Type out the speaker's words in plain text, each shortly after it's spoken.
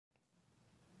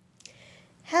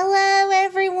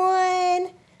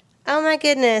my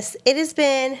goodness, it has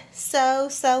been so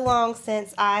long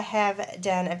since I have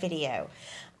done a video.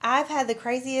 I've had the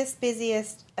craziest,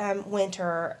 busiest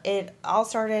winter. It all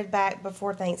started back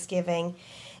before Thanksgiving,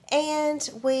 and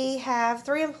we have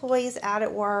 3 employees out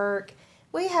at work.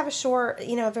 We have a short,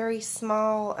 a very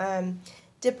small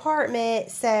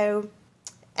department, so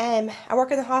I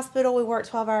work in the hospital. We work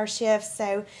 12-hour shifts,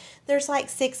 so there's like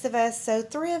 6 of us. So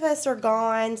 3 of us are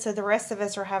gone, so the rest of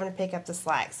us are having to pick up the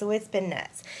slack. So it's been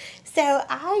nuts. So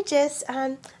I just,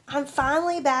 I'm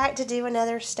finally back to do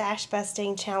another stash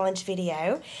busting challenge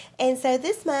video. And so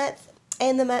this month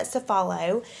and the months to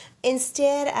follow,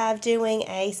 instead of doing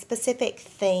a specific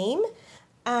theme,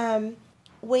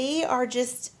 we are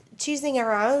just choosing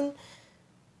our own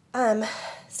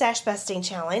stash busting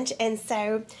challenge. And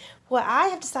so what I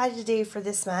have decided to do for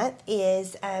this month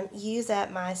is use up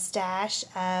my stash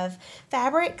of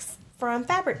fabrics from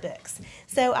Fabric Books.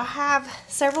 So I have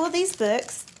several of these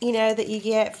books, that you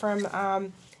get from,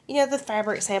 the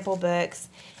fabric sample books.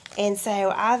 And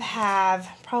so I have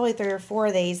probably 3 or 4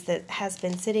 of these that has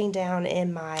been sitting down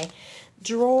in my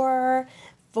drawer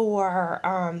for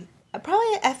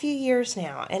probably a few years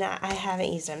now, and I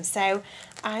haven't used them. So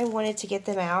I wanted to get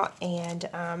them out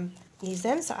and use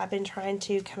them. So I've been trying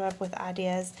to come up with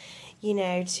ideas,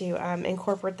 to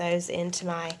incorporate those into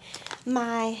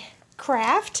my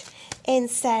craft.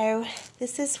 And so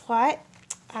this is what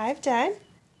I've done.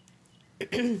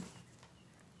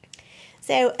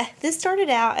 So this started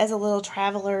out as a little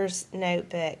traveler's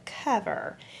notebook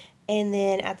cover, and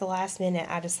then at the last minute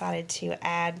I decided to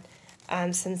add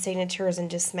some signatures and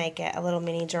just make it a little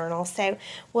mini journal. So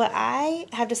what I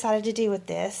have decided to do with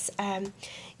this, I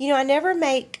never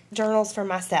make journals for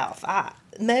myself.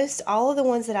 All of the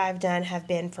ones that I've done have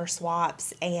been for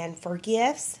swaps and for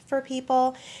gifts for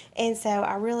people, and so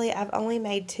I've only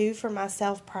made 2 for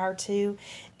myself prior to,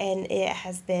 and it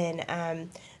has been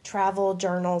travel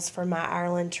journals for my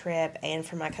Ireland trip and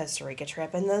for my Costa Rica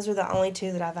trip, and those are the only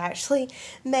 2 that I've actually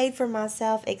made for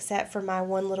myself, except for my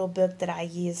one little book that I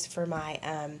used for my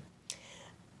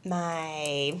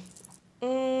my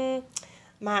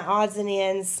odds and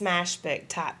ends smash book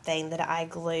type thing that I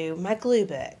glue, my glue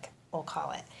book, we'll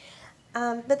call it.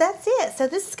 But that's it. So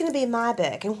this is going to be my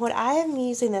book, and what I am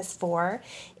using this for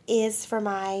is for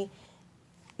my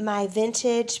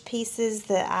vintage pieces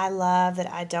that I love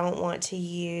that I don't want to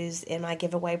use in my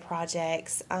giveaway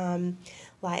projects,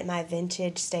 like my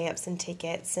vintage stamps and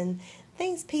tickets and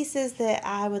pieces that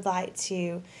I would like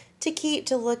to keep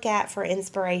to look at for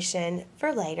inspiration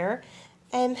for later.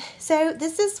 So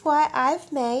this is what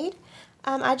I've made.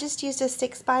 I just used a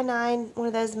 6x9, one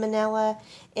of those manila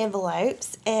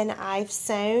envelopes, and I've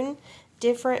sewn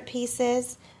different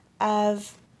pieces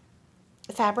of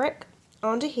fabric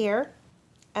onto here.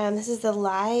 This is the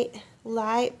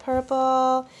light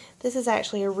purple. This is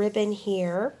actually a ribbon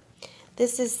here.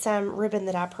 This is some ribbon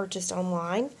that I purchased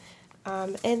online.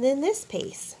 And then this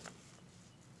piece.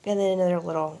 And then another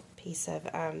little piece of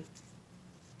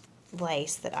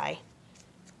lace that I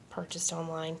purchased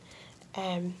online.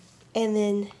 And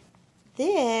then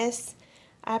this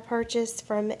I purchased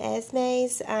from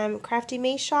Esme's Crafty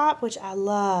Me shop, which I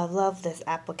love this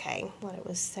applique. Well, it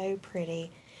was so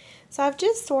pretty. So I've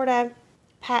just sort of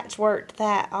patchworked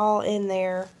that all in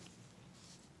there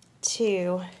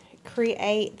to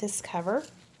create this cover.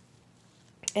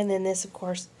 And then this, of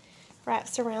course,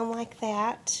 wraps around like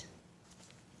that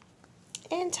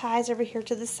and ties over here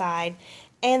to the side.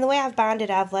 And the way I've bound it,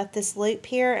 I've left this loop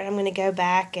here, and I'm going to go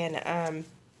back and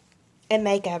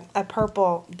make a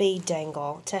purple bead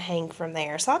dangle to hang from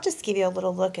there. So I'll just give you a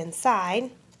little look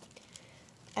inside.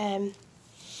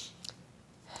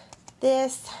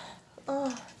 This,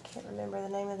 I can't remember the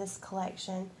name of this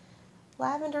collection.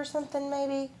 Lavender something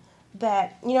maybe?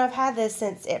 But, I've had this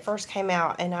since it first came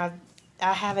out, and I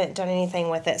haven't done anything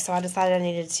with it, so I decided I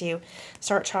needed to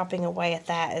start chopping away at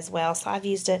that as well. So I've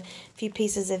used a few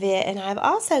pieces of it, and I've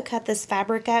also cut this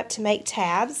fabric up to make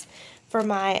tabs for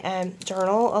my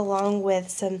journal, along with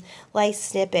some lace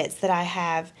snippets that I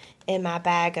have in my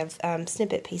bag of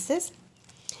snippet pieces.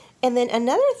 And then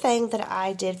another thing that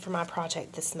I did for my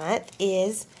project this month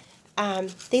is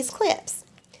these clips.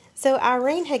 So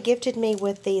Irene had gifted me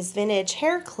with these vintage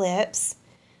hair clips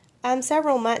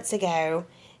several months ago,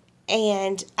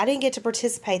 and I didn't get to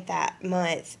participate that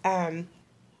month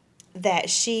that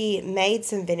she made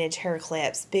some vintage hair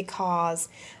clips because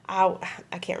I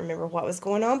can't remember what was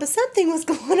going on, but something was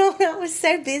going on. I was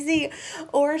so busy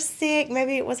or sick.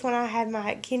 Maybe it was when I had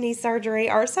my kidney surgery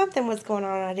or something was going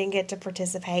on and I didn't get to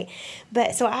participate.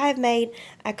 But so I have made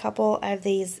a couple of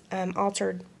these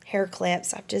altered hair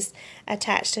clips. I've just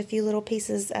attached a few little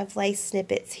pieces of lace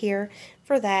snippets here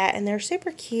for that, and they're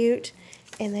super cute,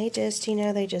 and they just, you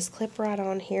know, they just clip right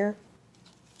on here,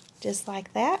 just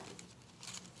like that.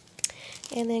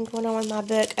 And then going on with my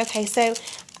book. Okay, so,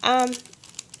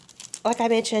 like I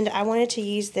mentioned, I wanted to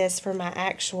use this for my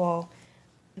actual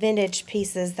vintage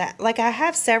pieces that, like, I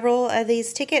have several of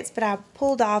these tickets, but I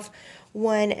pulled off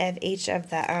one of each of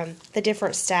the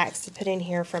different stacks to put in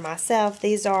here for myself.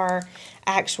 These are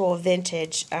actual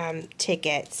vintage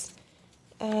tickets.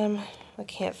 I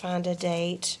can't find a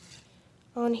date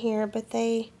on here, but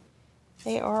they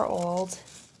are old.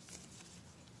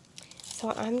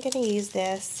 So I'm going to use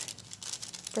this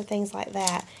for things like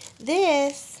that.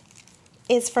 This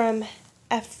is from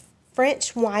a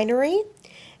French winery,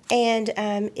 and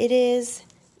it is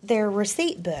their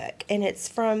receipt book, and it's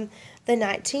from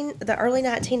the early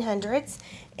 1900s,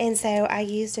 and so I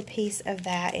used a piece of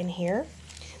that in here.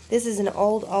 This is an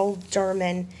old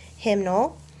German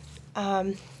hymnal,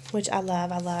 which I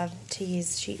love. I love to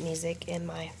use sheet music in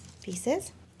my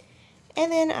pieces.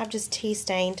 And then I've just tea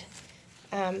stained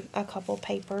a couple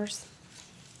papers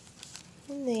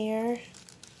in there.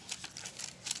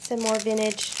 Some more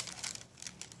vintage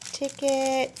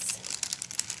tickets.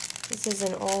 This is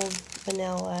an old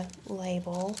vanilla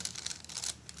label.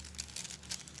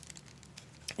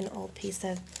 An old piece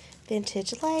of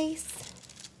vintage lace.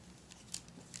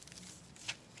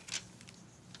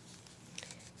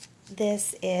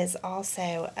 This is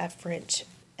also a French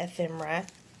ephemera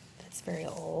that's very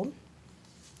old.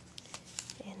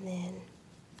 And then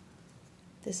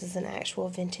this is an actual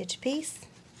vintage piece,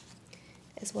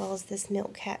 as well as this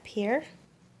milk cap here.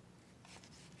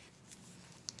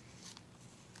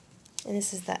 And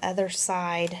this is the other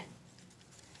side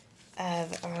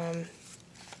of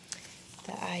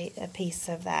a piece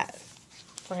of that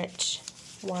French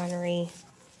winery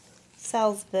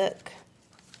sales book.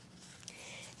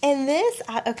 And this,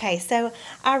 okay, so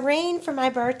Irene, for my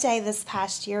birthday this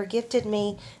past year, gifted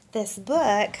me this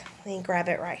book. Let me grab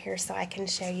it right here so I can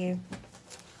show you.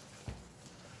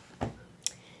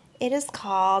 It is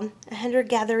called 100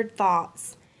 Gathered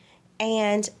Thoughts.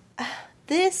 And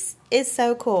this is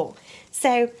so cool.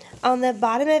 So on the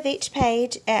bottom of each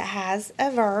page, it has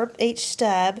a verb, each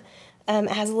stub. It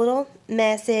has a little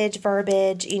message,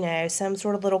 verbiage, you know, some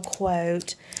sort of little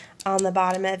quote on the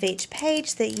bottom of each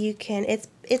page that you can,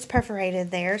 it's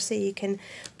perforated there, so you can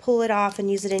pull it off and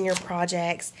use it in your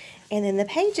projects. And then the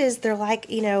pages, they're like,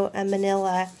 you know, a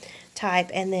manila type,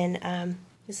 and then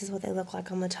this is what they look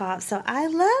like on the top. So I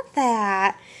love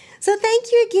that. So thank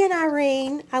you again,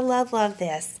 Irene. I love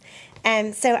this.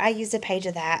 And so I used a page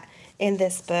of that in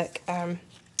this book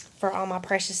for all my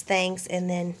precious things, and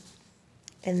then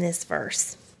in this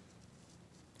verse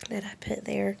that I put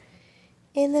there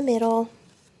in the middle.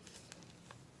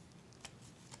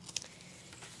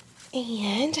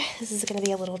 And this is going to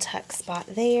be a little tuck spot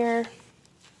there.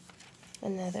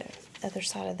 Other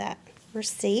side of that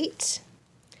receipt.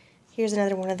 Here's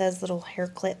another one of those little hair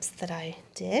clips that I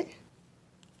did.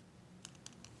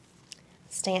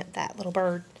 Stamp that little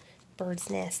bird's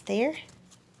nest there.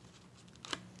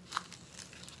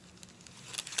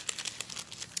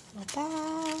 Little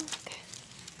bag.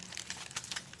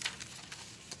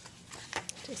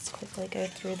 Just quickly go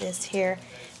through this here.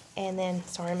 And then,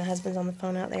 sorry, my husband's on the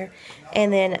phone out there.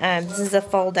 And then this is a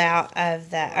fold out of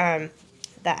the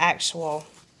actual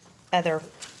other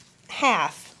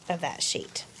half of that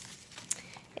sheet.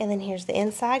 And then here's the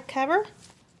inside cover.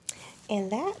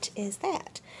 And that is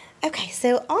that. Okay,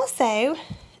 so also,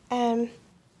 I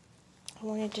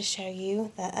wanted to show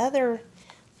you the other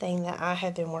thing that I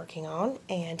have been working on,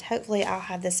 and hopefully I'll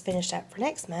have this finished up for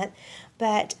next month.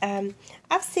 But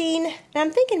I've seen, and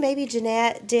I'm thinking maybe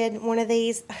Jeanette did one of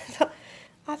these.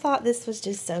 I thought this was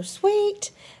just so sweet.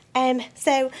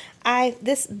 So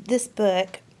this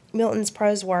book, Milton's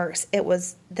Prose Works,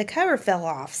 the cover fell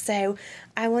off, so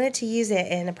I wanted to use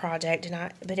it in a project,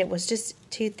 but it was just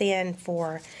too thin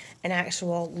for an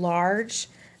actual large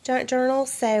junk journal.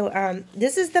 So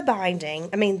this is the binding.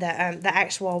 I mean the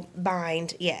actual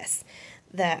bind. Yes,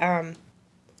 the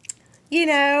you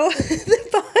know,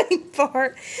 the bind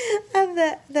part of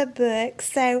the book.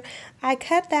 So I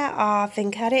cut that off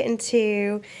and cut it in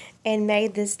two and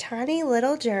made this tiny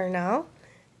little journal.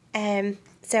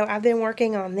 So I've been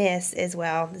working on this as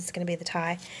well. This is going to be the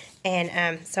tie,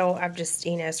 and so I've just,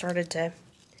 you know, started to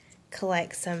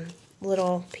collect some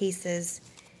little pieces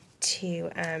to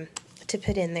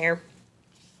put in there.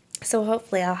 So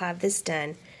hopefully I'll have this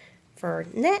done for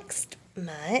next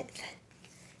month.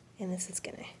 And this is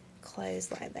going to close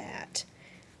like that.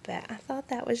 But I thought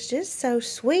that was just so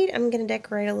sweet. I'm going to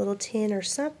decorate a little tin or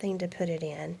something to put it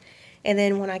in. And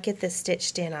then when I get this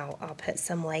stitched in, I'll put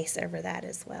some lace over that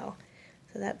as well.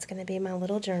 So that's going to be my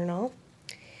little journal.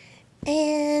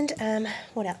 And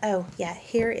what else? Oh, yeah,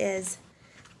 here is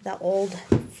the old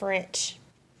French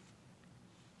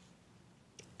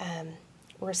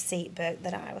receipt book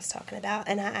that I was talking about.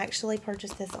 And I actually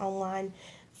purchased this online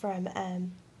from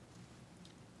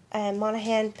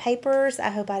Monahan Papers. I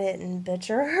hope I didn't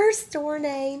butcher her store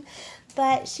name,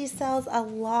 but she sells a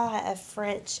lot of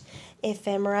French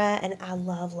ephemera, and I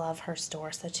love her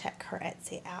store, so check her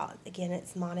Etsy out. Again,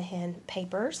 it's Monahan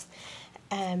Papers.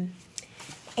 And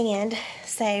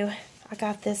so I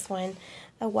got this one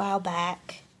a while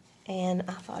back, and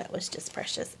I thought it was just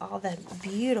precious. All the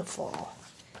beautiful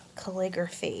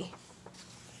calligraphy.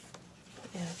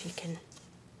 I don't know if you can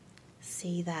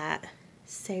see that.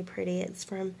 So pretty. It's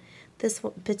from, this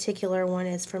particular one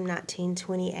is from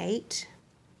 1928.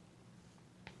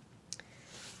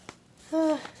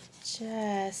 Oh,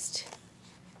 just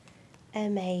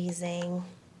amazing.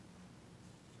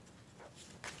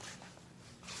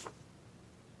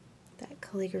 That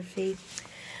calligraphy.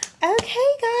 Okay,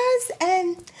 guys,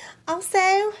 and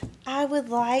also I would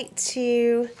like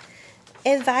to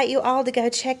invite you all to go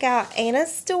check out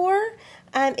Anna's store.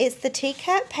 It's the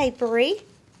Teacup Papery.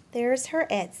 There's her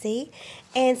Etsy.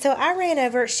 And so I ran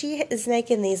over, she is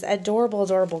making these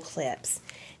adorable clips.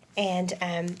 And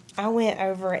I went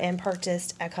over and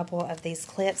purchased a couple of these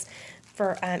clips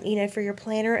for, you know, for your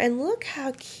planner. And look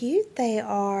how cute they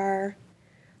are.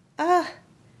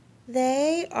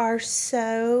 They are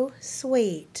so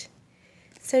sweet.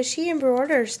 So she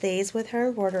embroiders these with her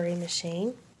embroidery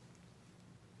machine.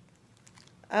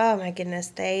 Oh my goodness,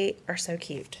 they are so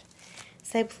cute.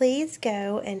 So please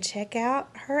go and check out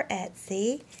her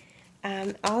Etsy.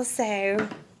 Also,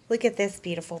 look at this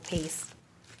beautiful piece.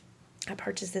 I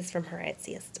purchased this from her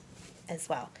Etsy as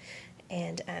well.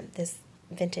 And this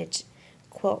vintage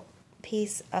quilt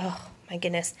piece, oh my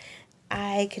goodness.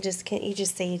 You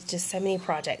just see just so many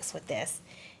projects with this.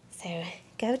 So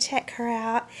go check her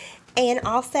out. And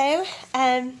also,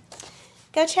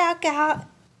 go check out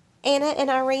Anna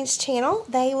and Irene's channel.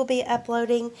 They will be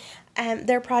uploading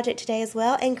their project today as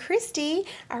well. And Christy,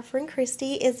 our friend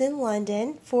Christy, is in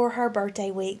London for her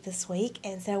birthday week this week.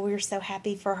 And so we're so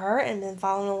happy for her and been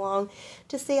following along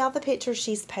to see all the pictures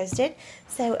she's posted.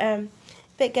 So,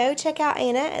 but go check out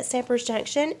Anna at Steppers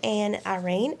Junction and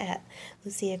Irene at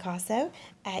Lucia Casso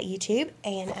at YouTube.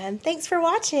 And thanks for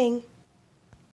watching.